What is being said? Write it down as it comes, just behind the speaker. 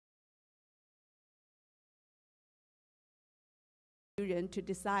confusion to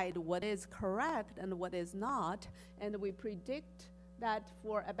decide what is correct and what is not, and we predict that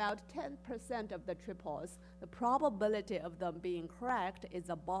for about 10% of the triples, the probability of them being correct is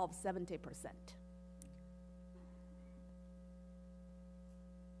above 70%.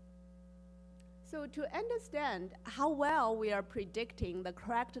 So to understand how well we are predicting the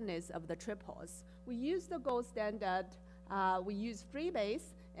correctness of the triples, we use the gold standard, we use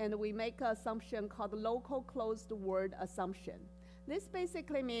freebase, and we make an assumption called local closed word assumption. This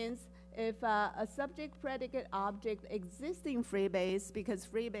basically means if a subject predicate object exists in freebase, because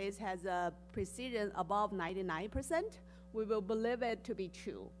freebase has a precision above 99%, we will believe it to be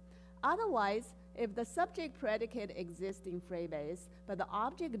true. Otherwise, if the subject predicate exists in freebase, but the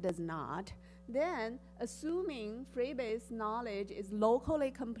object does not, then assuming freebase knowledge is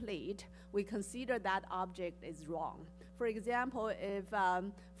locally complete, we consider that object is wrong. For example, if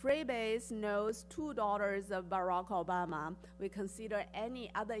freebase knows 2 daughters of Barack Obama, we consider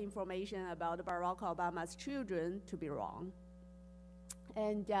any other information about Barack Obama's children to be wrong.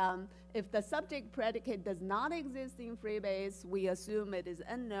 And if the subject predicate does not exist in freebase, we assume it is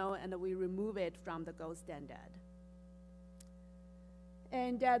unknown and we remove it from the gold standard.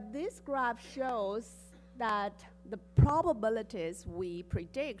 And this graph shows that the probabilities we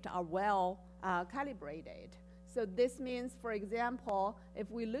predict are well calibrated. So this means, for example, if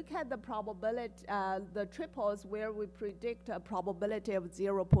we look at the probability, the triples where we predict a probability of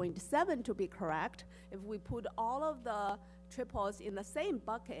 0.7 to be correct, if we put all of the triples in the same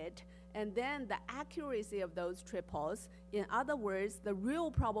bucket, and then the accuracy of those triples, in other words, the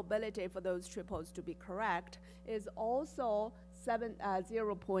real probability for those triples to be correct is also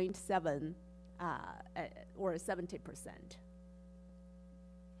 0.7 or 70%.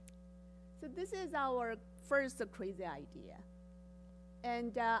 So this is our first crazy idea.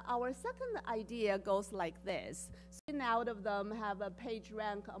 And our second idea goes like this. 7 out of them have a page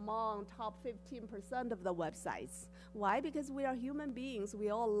rank among top 15% of the websites. Why? Because we are human beings. We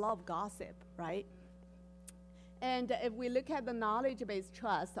all love gossip, right? And if we look at the knowledge-based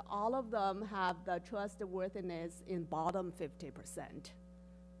trust, all of them have the trustworthiness in bottom 50%.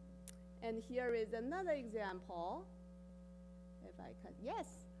 And here is another example. If I can, yes.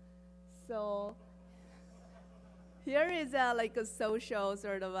 So here is like a social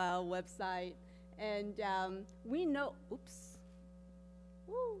sort of a website, and we know, oops,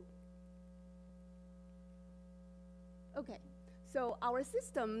 woo. Okay, so our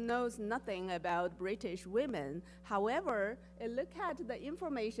system knows nothing about British women. However, it looks at the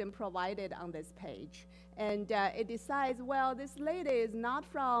information provided on this page, and it decides, well, this lady is not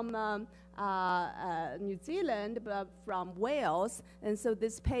from New Zealand, but from Wales, and so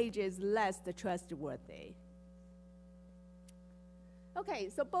this page is less trustworthy. Okay,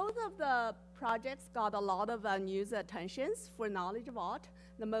 so both of the projects got a lot of news attentions for Knowledge Vault.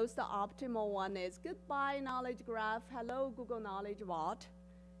 The most optimal one is Goodbye Knowledge Graph, Hello Google Knowledge Vault.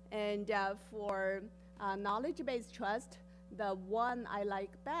 And for knowledge-based trust, the one I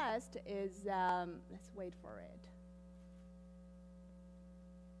like best is, let's wait for it.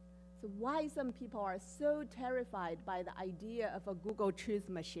 So why some people are so terrified by the idea of a Google Truth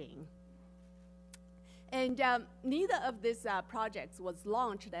Machine? And neither of these projects was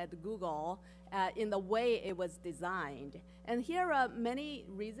launched at Google in the way it was designed. And here are many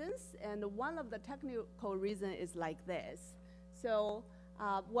reasons, and one of the technical reasons is like this. So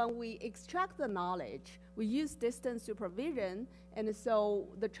when we extract the knowledge, we use distance supervision, and so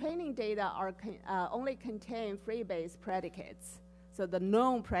the training data are only contain freebase predicates, so the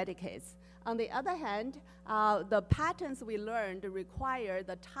known predicates. On the other hand, the patterns we learned require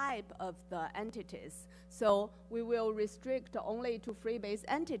the type of the entities. So we will restrict only to freebase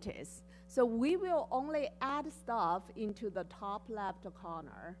entities. So we will only add stuff into the top left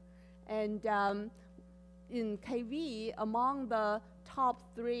corner. And in KV, among the top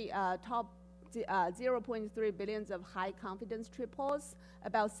 0.3 billions of high confidence triples,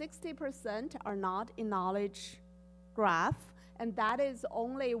 about 60% are not in knowledge graph. And that is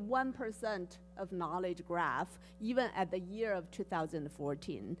only 1% of knowledge graph, even at the year of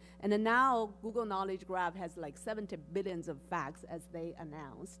 2014. And now Google Knowledge Graph has like 70 billions of facts as they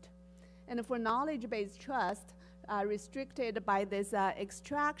announced. And for knowledge-based trust, restricted by this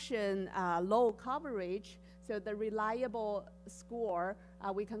extraction low coverage, so the reliable score,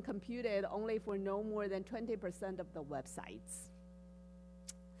 we can compute it only for no more than 20% of the websites.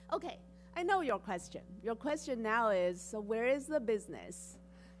 Okay. I know your question. Your question now is, so where is the business?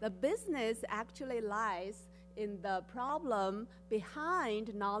 The business actually lies in the problem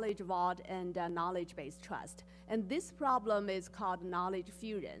behind knowledge vault and knowledge-based trust. And this problem is called knowledge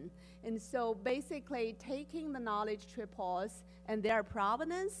fusion. And so basically taking the knowledge triples and their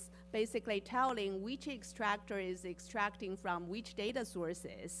provenance, basically telling which extractor is extracting from which data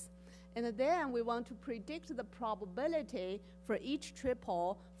sources. And then we want to predict the probability for each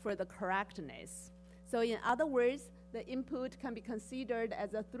triple for the correctness. So in other words, the input can be considered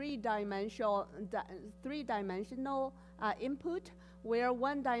as a three-dimensional input, where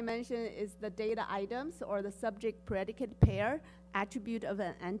one dimension is the data items or the subject-predicate pair attribute of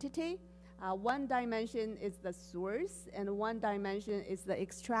an entity. One dimension is the source, and one dimension is the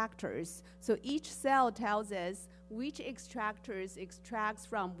extractors. So each cell tells us which extractors extracts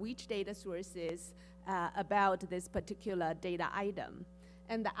from which data sources about this particular data item.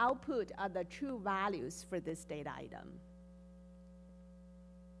 And the output are the true values for this data item.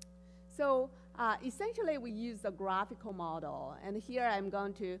 So essentially, we use the graphical model. And here I'm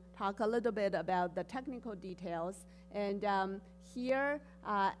going to talk a little bit about the technical details. And here,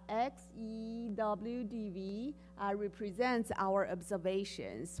 XEWDV represents our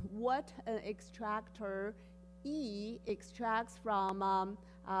observations. What an extractor E extracts from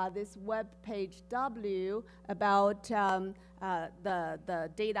this web page W about the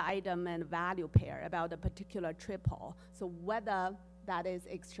data item and value pair about a particular triple, so whether that is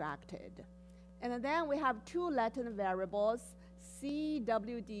extracted. And then we have two latent variables.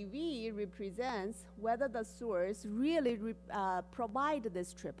 CWDV represents whether the source really provide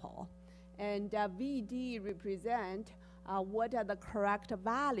this triple. And VD represent what are the correct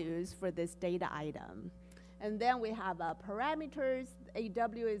values for this data item. And then we have parameters.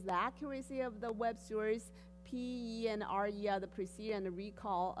 AW is the accuracy of the web source. PE and RE are the precision and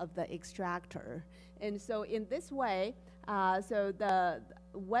recall of the extractor. And so in this way,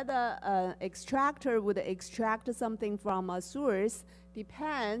 whether an extractor would extract something from a source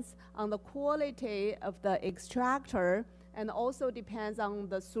depends on the quality of the extractor, and also depends on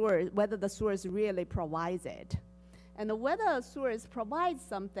the source, whether the source really provides it. And whether a source provides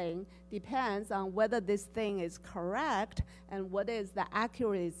something depends on whether this thing is correct and what is the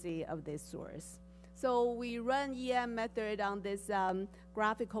accuracy of this source. So we run EM method on this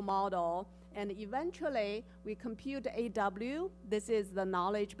graphical model, and eventually we compute AW. This is the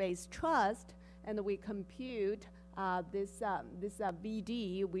knowledge-based trust, and we compute this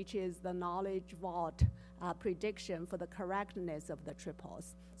VD, which is the knowledge vault prediction for the correctness of the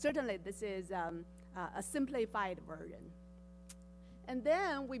triples. Certainly, this is a simplified version. And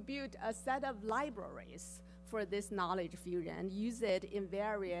then we built a set of libraries for this knowledge fusion and use it in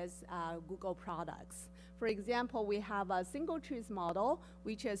various Google products. For example, we have a single truth model,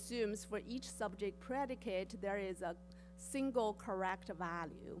 which assumes for each subject predicate, there is a single correct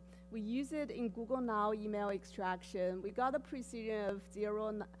value. We use it in Google Now email extraction. We got a precision of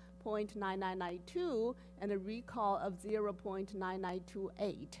 0.9992 and a recall of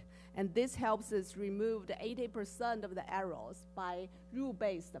 0.9928. And this helps us remove the 80% of the errors by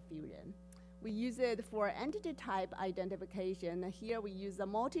rule-based fusion. We use it for entity type identification. Here we use a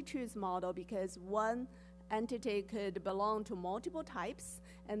multi-truth model because one entity could belong to multiple types,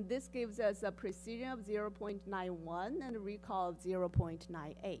 and this gives us a precision of 0.91 and a recall of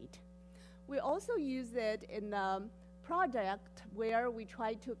 0.98. We also use it in a project where we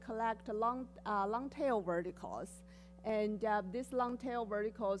try to collect long tail verticals. And these long tail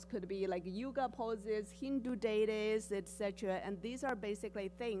verticals could be like yoga poses, Hindu deities, etc. And these are basically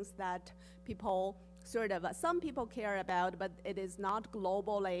things that people some people care about, but it is not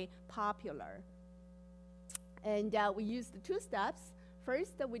globally popular. And we used two steps.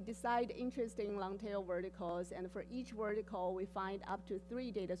 First, we decide interesting long tail verticals, and for each vertical, we find up to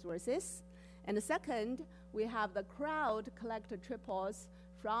 3 data sources. And the second, we have the crowd collect triples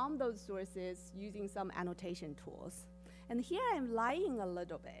from those sources using some annotation tools. And here I'm lying a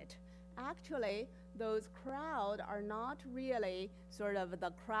little bit. Actually, those crowd are not really sort of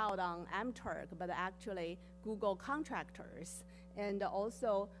the crowd on MTurk, but actually Google contractors. And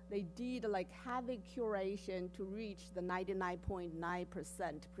also, they did like heavy curation to reach the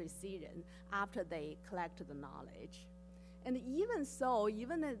 99.9% precision after they collect the knowledge. And even so,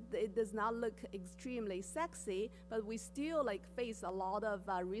 even if it does not look extremely sexy, but we still like face a lot of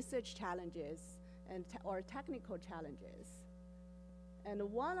research challenges and or technical challenges. And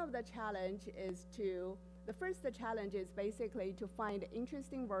one of the challenge is the first challenge is basically to find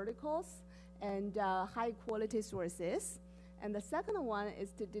interesting verticals and high quality sources. And the second one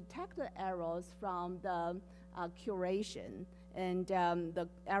is to detect the errors from the curation. and the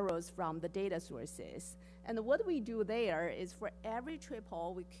errors from the data sources. And what we do there is for every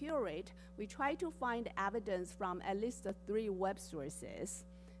triple we curate, we try to find evidence from at least 3 web sources.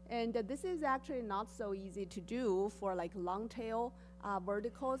 And this is actually not so easy to do for like long tail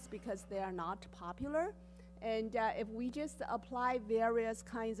verticals because they are not popular. And if we just apply various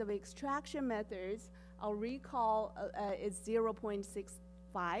kinds of extraction methods, our recall is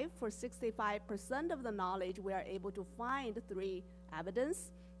 0.65. For 65% of the knowledge, we are able to find 3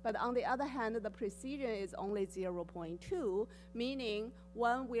 evidence. But on the other hand, the precision is only 0.2, meaning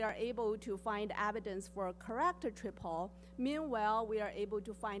when we are able to find evidence for a correct triple, meanwhile, we are able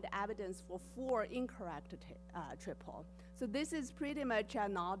to find evidence for 4 incorrect triple. So this is pretty much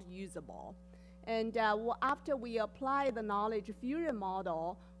not usable. And after we apply the knowledge fusion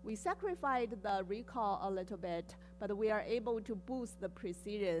model, we sacrificed the recall a little bit, but we are able to boost the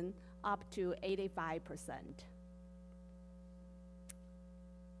precision up to 85%.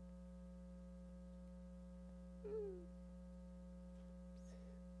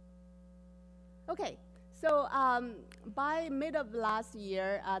 Okay, so by mid of last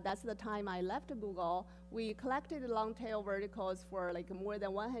year, that's the time I left Google, we collected long tail verticals for like more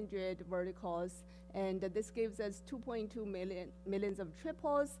than 100 verticals, and this gives us 2.2 millions of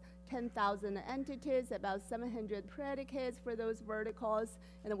triples, 10,000 entities, about 700 predicates for those verticals,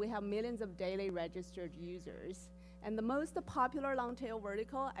 and we have millions of daily registered users. And the most popular long tail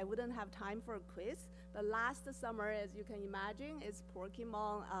vertical, I wouldn't have time for a quiz, but last summer, as you can imagine, is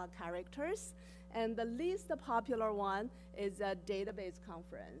Pokemon characters. And the least popular one is a database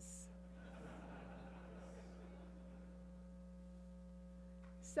conference.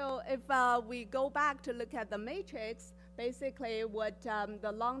 So if we go back to look at the matrix, basically what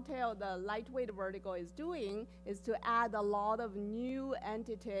the long tail, the lightweight vertical is doing is to add a lot of new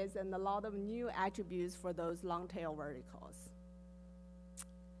entities and a lot of new attributes for those long tail verticals.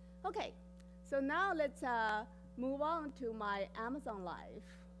 Okay, so now let's move on to my Amazon Live,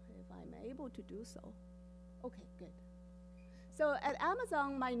 if I'm able to do so. Okay, good. So at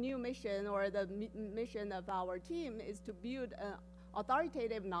Amazon, my new mission, or the mission of our team, is to build an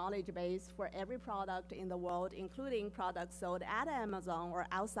authoritative knowledge base for every product in the world, including products sold at Amazon or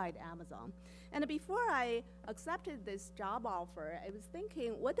outside Amazon. And before I accepted this job offer, I was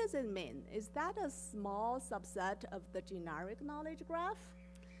thinking, what does it mean? Is that a small subset of the generic knowledge graph?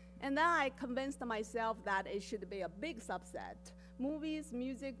 And then I convinced myself that it should be a big subset. Movies,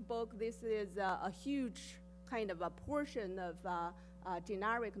 music, book, this is a huge kind of a portion of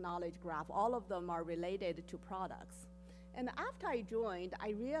generic knowledge graph. All of them are related to products. And after I joined,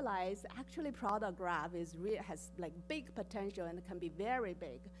 I realized actually product graph has like big potential and can be very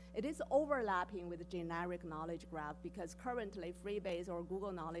big. It is overlapping with generic knowledge graph because currently Freebase or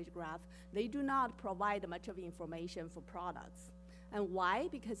Google Knowledge Graph, they do not provide much of information for products. And why?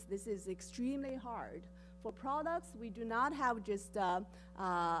 Because this is extremely hard. For products, we do not have just a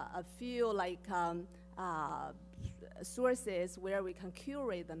few like sources where we can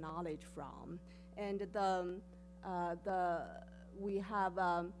curate the knowledge from. And we have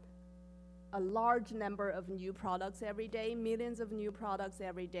a large number of new products every day, millions of new products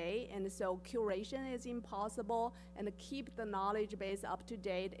every day, and so curation is impossible, and to keep the knowledge base up to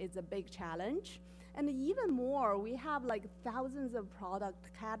date is a big challenge. And even more, we have like thousands of product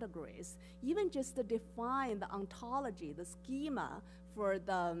categories. Even just to define the ontology, the schema for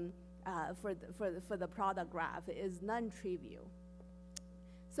the product graph is non-trivial.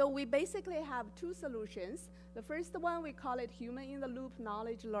 So we basically have 2 solutions. The first one, we call it human-in-the-loop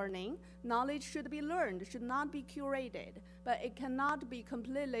knowledge learning. Knowledge should be learned, should not be curated, but it cannot be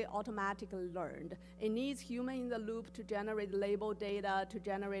completely automatically learned. It needs human-in-the-loop to generate label data, to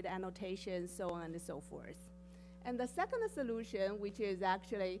generate annotations, so on and so forth. And the second solution, which is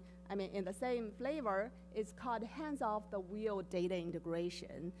actually, in the same flavor, is called hands-off-the-wheel data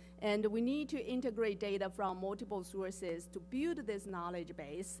integration. And we need to integrate data from multiple sources to build this knowledge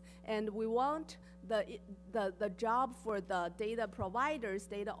base. And we want the job for the data providers,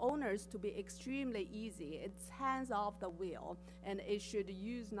 data owners, to be extremely easy. It's hands-off-the-wheel, and it should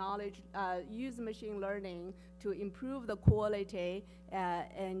use use machine learning to improve the quality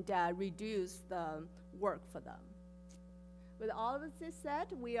and reduce the work for them. With all of this said,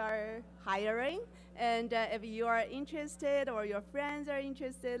 we are hiring, and if you are interested or your friends are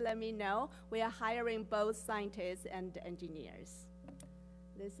interested, let me know. We are hiring both scientists and engineers.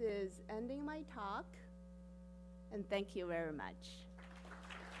 This is ending my talk, and thank you very much.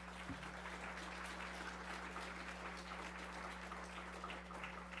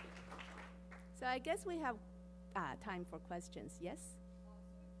 So I guess we have time for questions, yes?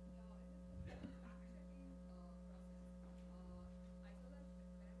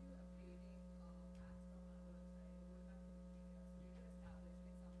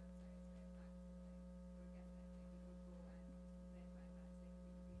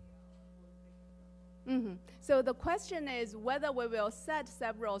 So the question is whether we will set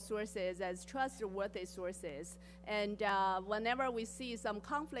several sources as trustworthy sources, and whenever we see some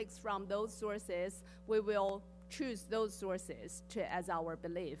conflicts from those sources, we will choose those sources as our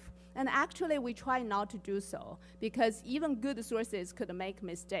belief. And actually, we try not to do so, because even good sources could make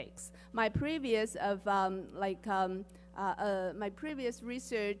mistakes. My previous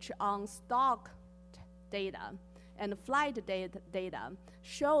research on stock data and flight data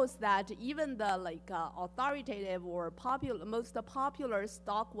shows that even the authoritative or most popular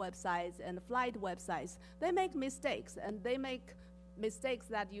stock websites and flight websites, they make mistakes, and they make mistakes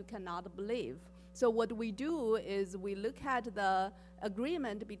that you cannot believe. So what we do is we look at the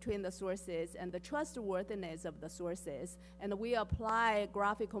agreement between the sources and the trustworthiness of the sources, and we apply a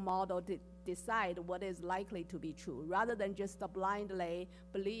graphical model to decide what is likely to be true, rather than just blindly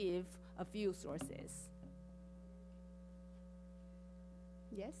believe a few sources.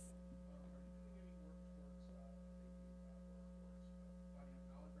 Yes?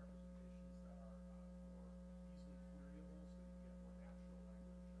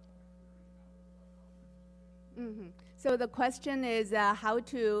 So the question is how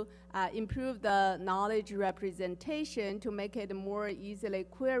to improve the knowledge representation to make it more easily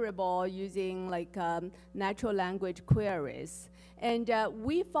queryable using natural language queries. And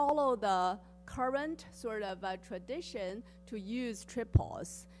we follow the current sort of tradition to use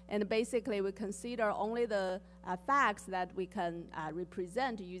triples. And basically, we consider only the facts that we can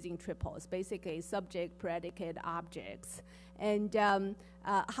represent using triples, basically subject, predicate, objects. And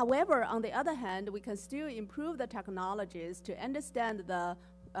however, on the other hand, we can still improve the technologies to understand the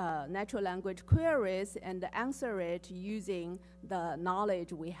natural language queries and answer it using the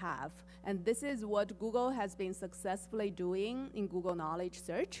knowledge we have. And this is what Google has been successfully doing in Google Knowledge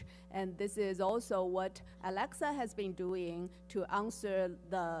Search. And this is also what Alexa has been doing to answer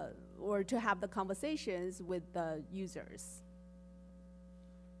or to have the conversations with the users.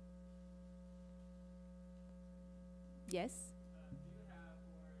 Yes?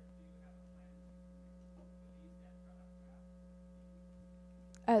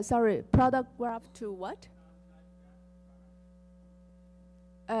 Sorry, product graph to what?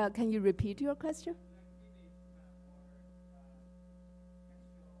 Can you repeat your question?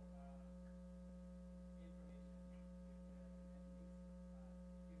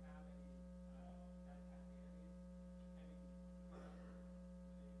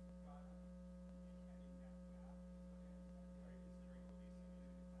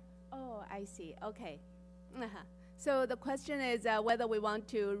 Oh, I see. Okay. So the question is whether we want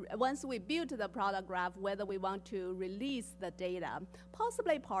to, once we build the product graph, whether we want to release the data,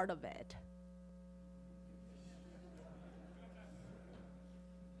 possibly part of it.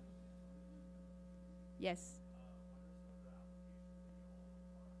 Yes.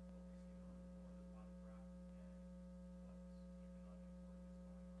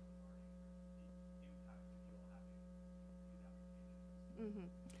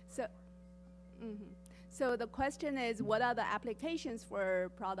 So the question is, what are the applications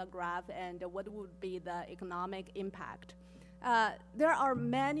for product graph, and what would be the economic impact? There are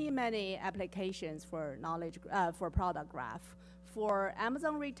many applications for product graph. For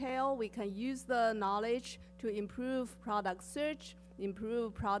Amazon retail, we can use the knowledge to improve product search,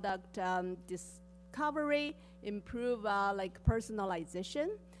 improve product discovery, improve personalization.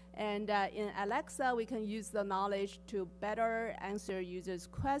 And in Alexa, we can use the knowledge to better answer users'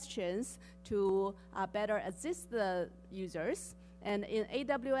 questions, to better assist the users. And in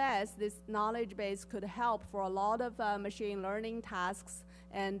AWS, this knowledge base could help for a lot of machine learning tasks.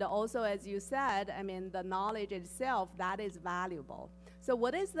 And also, as you said, I mean, the knowledge itself, that is valuable. So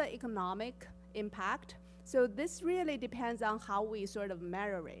what is the economic impact? So this really depends on how we sort of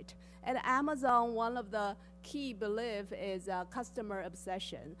measure it. At Amazon, one of the key belief is customer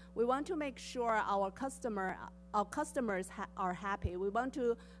obsession. We want to make sure our customers are happy. We want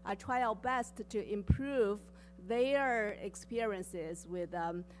to try our best to improve their experiences with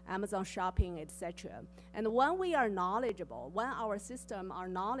Amazon shopping, etc. And when we are knowledgeable, when our systems are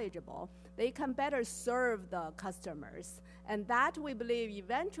knowledgeable, they can better serve the customers. And that, we believe,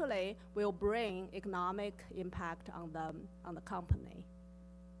 eventually will bring economic impact on the company.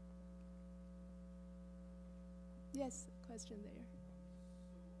 Yes, question there.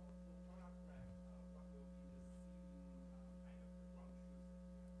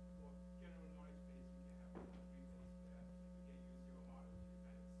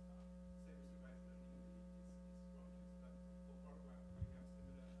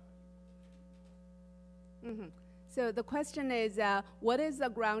 So the question is, what is the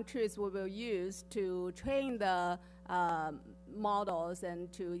ground truth we will use to train the models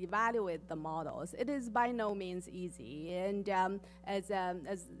and to evaluate the models. It is by no means easy. And as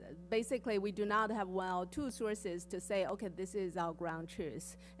basically, we do not have one or two sources to say, okay, this is our ground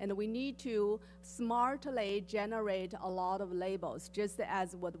truth. And we need to smartly generate a lot of labels, just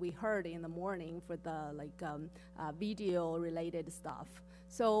as what we heard in the morning for the video-related stuff.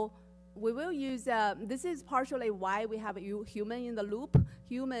 So we will use, this is partially why we have human in the loop.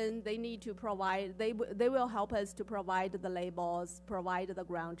 Human, they need to provide, they will help us to provide the labels, provide the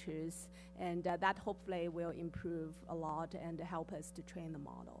ground truth, and that hopefully will improve a lot and help us to train the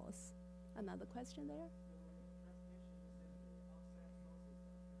models. Another question there?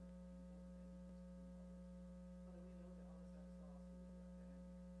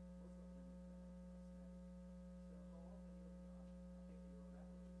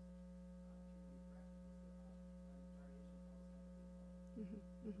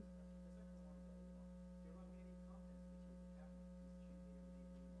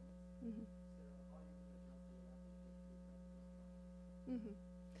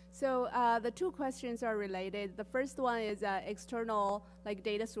 So the two questions are related. The first one is external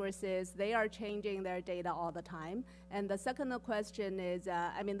data sources. They are changing their data all the time. And the second question is,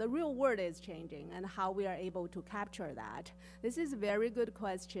 the real world is changing and how we are able to capture that. This is a very good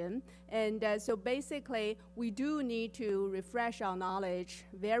question. And so basically, we do need to refresh our knowledge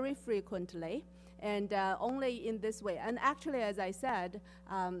very frequently. And only in this way. And actually, as I said,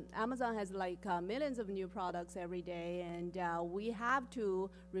 Amazon has millions of new products every day, and we have to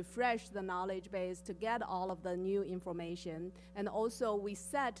refresh the knowledge base to get all of the new information. And also, we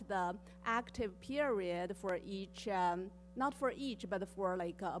set the active period for each, not for each, but for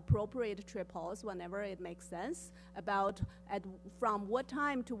appropriate triples whenever it makes sense, about from what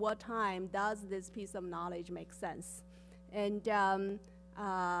time to what time does this piece of knowledge make sense. And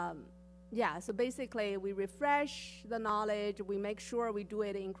yeah, so basically we refresh the knowledge, we make sure we do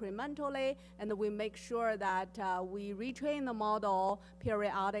it incrementally, and we make sure that we retrain the model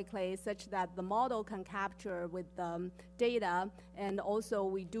periodically such that the model can capture with the data, and also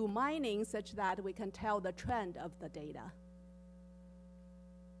we do mining such that we can tell the trend of the data.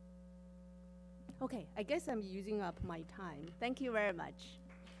 Okay, I guess I'm using up my time. Thank you very much.